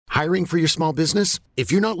Hiring for your small business?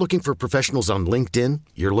 If you're not looking for professionals on LinkedIn,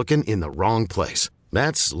 you're looking in the wrong place.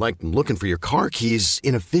 That's like looking for your car keys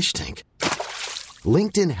in a fish tank.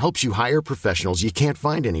 LinkedIn helps you hire professionals you can't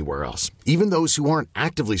find anywhere else, even those who aren't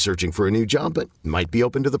actively searching for a new job but might be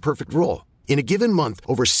open to the perfect role. In a given month,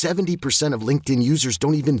 over 70% of LinkedIn users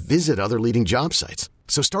don't even visit other leading job sites.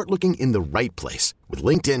 So start looking in the right place. With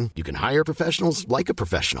LinkedIn, you can hire professionals like a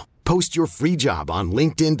professional. Post your free job on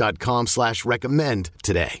linkedin.com/recommend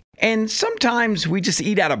today. And sometimes we just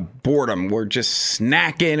eat out of boredom. We're just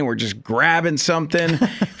snacking and we're just grabbing something.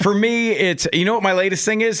 For me, it's, you know what my latest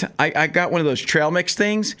thing is? I got one of those trail mix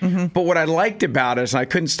things. Mm-hmm. But what I liked about it, and I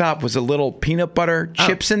couldn't stop, was a little peanut butter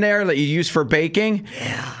chips in there that you use for baking.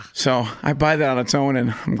 Yeah. So I buy that on its own,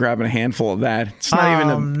 and I'm grabbing a handful of that. It's not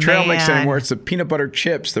even the trail mix anymore. It's the peanut butter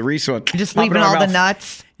chips, the Reese one. You're just leaving all the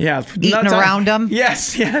nuts. Yeah. Eating around them.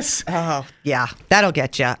 Yes. Oh, yeah. That'll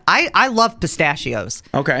get you. I love pistachios.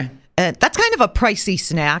 Okay. That's kind of a pricey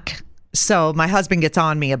snack. So my husband gets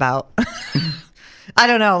on me about, I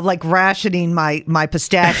don't know, like rationing my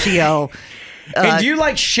pistachio. And do you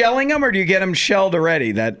like shelling them, or do you get them shelled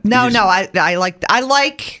already? No. I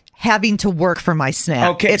like having to work for my snack.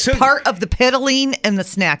 Okay, it's part of the piddling and the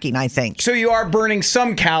snacking, I think. So you are burning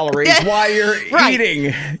some calories while you're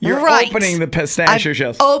eating. You're opening the pistachio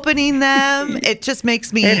shells. Opening them. It just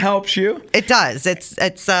makes me. It helps you. It does.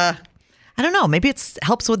 It's. I don't know. Maybe it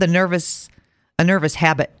helps with a nervous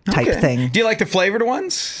habit type thing. Do you like the flavored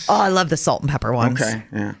ones? Oh, I love the salt and pepper ones. Okay.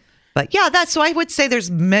 Yeah. But yeah, so I would say there's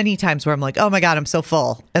many times where I'm like, oh my God, I'm so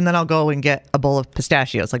full. And then I'll go and get a bowl of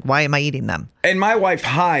pistachios. Like, why am I eating them? And my wife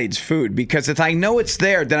hides food because if I know it's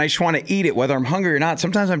there, then I just want to eat it, whether I'm hungry or not.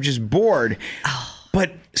 Sometimes I'm just bored. Oh.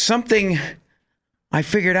 But something I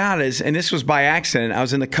figured out is, and this was by accident, I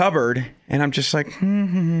was in the cupboard and I'm just like,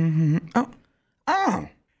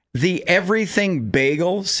 the everything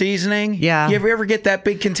bagel seasoning. Yeah. You ever get that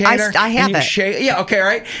big container? I have it. Yeah, okay,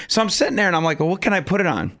 right. So I'm sitting there and I'm like, well, what can I put it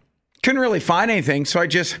on? Couldn't really find anything, so I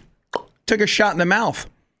just took a shot in the mouth.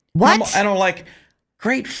 What? And I'm like,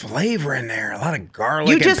 great flavor in there. A lot of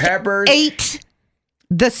garlic and peppers. You just ate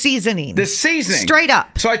the seasoning. The seasoning. Straight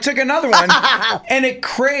up. So I took another one, and it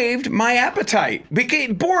craved my appetite.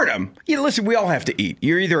 Because boredom. Listen, we all have to eat.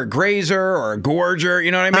 You're either a grazer or a gorger, you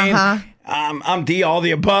know what I mean? I'm all the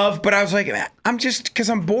above, but I was like, I'm just, because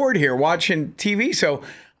I'm bored here watching TV. So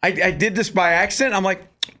I did this by accident. I'm like,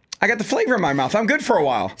 I got the flavor in my mouth. I'm good for a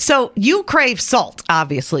while. So you crave salt,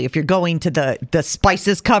 obviously, if you're going to the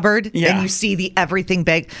spices cupboard and you see the everything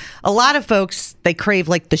bag. A lot of folks, they crave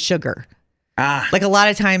like the sugar. Like a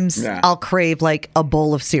lot of times I'll crave like a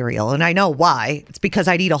bowl of cereal. And I know why. It's because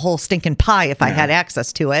I'd eat a whole stinking pie if I had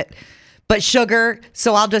access to it. But sugar,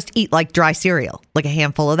 so I'll just eat like dry cereal, like a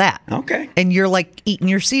handful of that. Okay. And you're like eating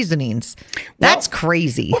your seasonings. That's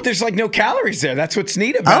crazy. Well, there's like no calories there. That's what's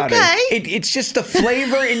neat about it. It's just the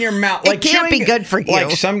flavor in your mouth. Like it can't be good for you.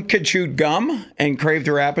 Like some could chew gum and crave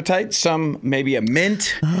their appetite. Some maybe a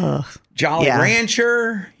mint, Jolly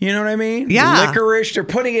Rancher. You know what I mean? Yeah. Licorice. They're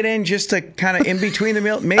putting it in just to kind of in between the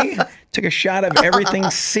meal. Me, took a shot of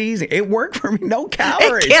everything seasoned. It worked for me. No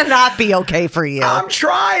calories. It cannot be okay for you. I'm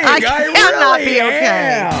trying. I cannot be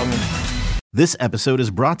okay. This episode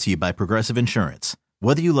is brought to you by Progressive Insurance.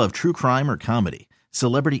 Whether you love true crime or comedy,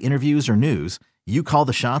 celebrity interviews or news, you call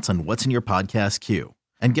the shots on what's in your podcast queue.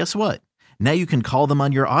 And guess what? Now you can call them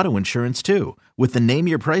on your auto insurance too with the Name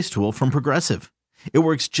Your Price tool from Progressive. It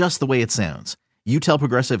works just the way it sounds. You tell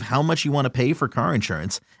Progressive how much you want to pay for car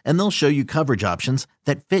insurance, and they'll show you coverage options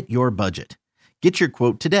that fit your budget. Get your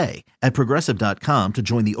quote today at Progressive.com to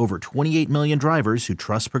join the over 28 million drivers who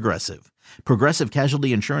trust Progressive. Progressive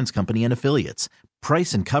Casualty Insurance Company and Affiliates.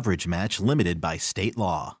 Price and coverage match limited by state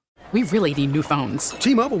law. We really need new phones.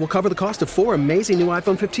 T-Mobile will cover the cost of 4 amazing new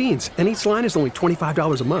iPhone 15s, and each line is only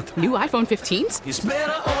 $25 a month. New iPhone 15s? It's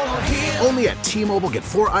better over here. Only at T-Mobile, get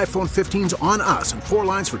 4 iPhone 15s on us and 4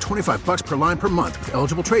 lines for $25 per line per month with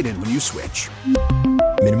eligible trade-in when you switch.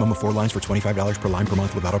 Minimum of 4 lines for $25 per line per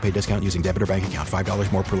month with autopay discount using debit or bank account.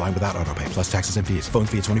 $5 more per line without autopay, plus taxes and fees. Phone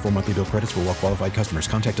fee at 24 monthly bill credits for well-qualified customers.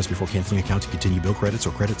 Contact us before canceling account to continue bill credits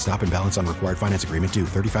or credit stop and balance on required finance agreement due.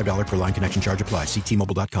 $35 per line connection charge applies. See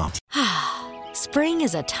T-Mobile.com. Spring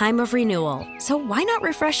is a time of renewal, so why not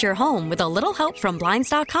refresh your home with a little help from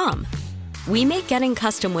Blinds.com? We make getting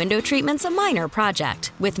custom window treatments a minor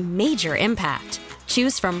project with major impact.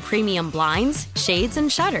 Choose from premium blinds, shades, and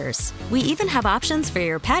shutters. We even have options for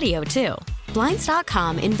your patio, too.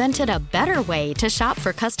 Blinds.com invented a better way to shop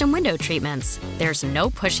for custom window treatments. There's no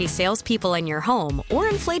pushy salespeople in your home or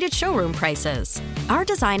inflated showroom prices. Our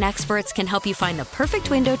design experts can help you find the perfect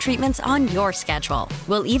window treatments on your schedule.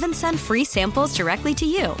 We'll even send free samples directly to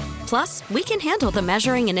you. Plus, we can handle the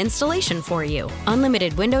measuring and installation for you.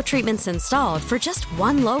 Unlimited window treatments installed for just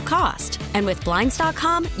one low cost. And with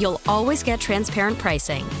Blinds.com, you'll always get transparent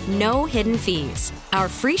pricing. No hidden fees. Our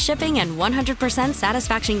free shipping and 100%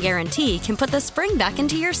 satisfaction guarantee can put the spring back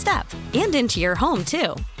into your step and into your home,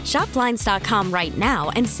 too. Shop Blinds.com right now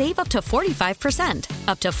and save up to 45%.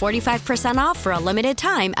 Up to 45% off for a limited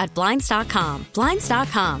time at Blinds.com.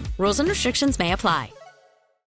 Blinds.com. Rules and restrictions may apply.